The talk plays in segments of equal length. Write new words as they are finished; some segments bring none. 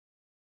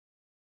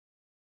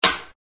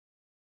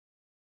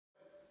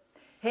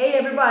Hey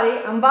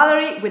everybody, I'm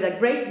Valerie with a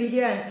great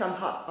video and some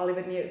hot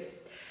Hollywood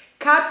news.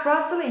 Kurt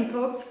Russell in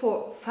talks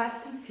for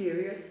Fast and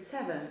Furious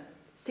 7.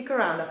 Stick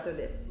around after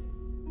this.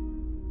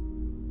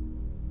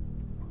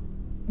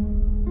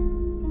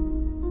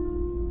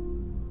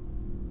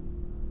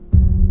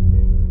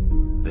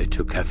 They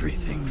took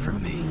everything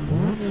from me.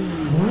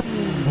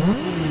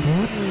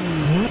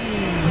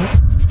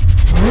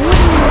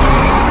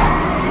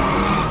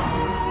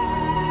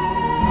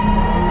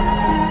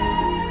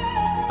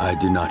 I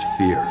do not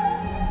fear,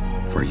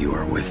 for you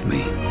are with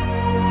me.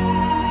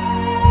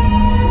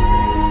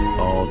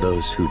 All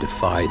those who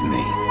defied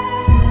me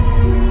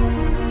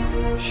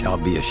shall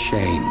be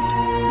ashamed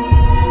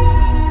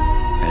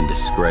and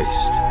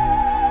disgraced.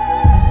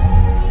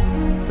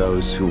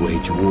 Those who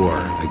wage war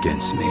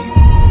against me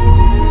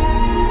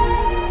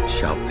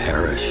shall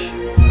perish.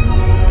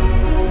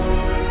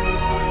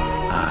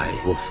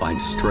 I will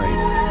find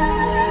strength,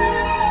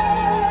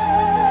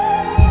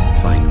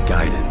 find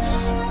guidance,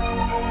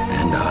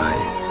 and I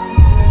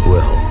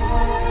will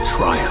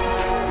triumph.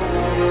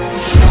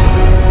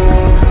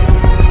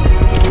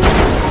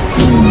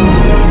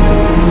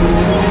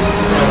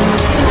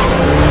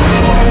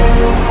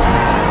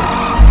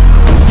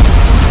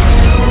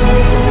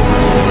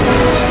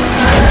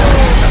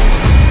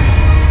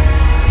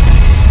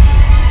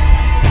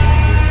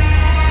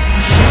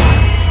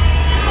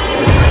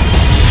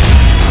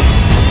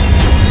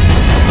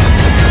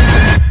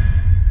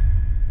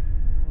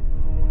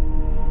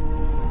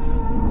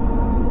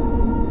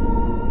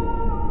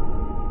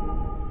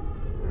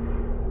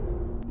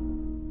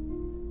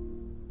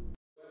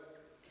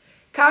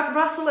 Kurt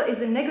Russell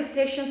is in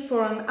negotiations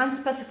for an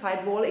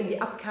unspecified role in the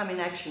upcoming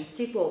action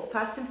sequel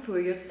Fast and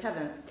Furious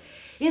 7.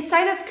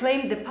 Insiders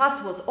claim the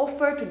pass was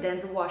offered to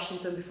Denzel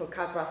Washington before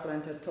Kurt Russell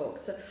entered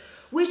talks,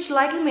 which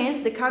likely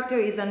means the character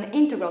is an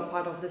integral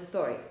part of the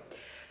story.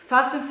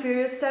 Fast and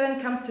Furious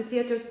 7 comes to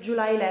theaters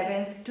July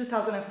 11,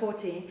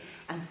 2014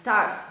 and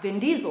stars Vin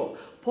Diesel,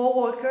 Paul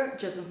Walker,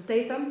 Jason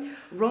Statham,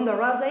 Ronda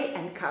Rousey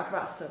and Kurt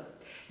Russell.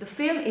 The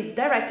film is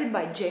directed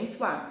by James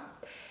Wan.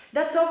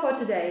 That's all for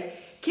today.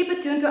 Keep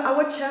it tuned to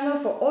our channel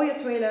for all your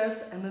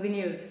trailers and movie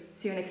news.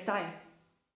 See you next time.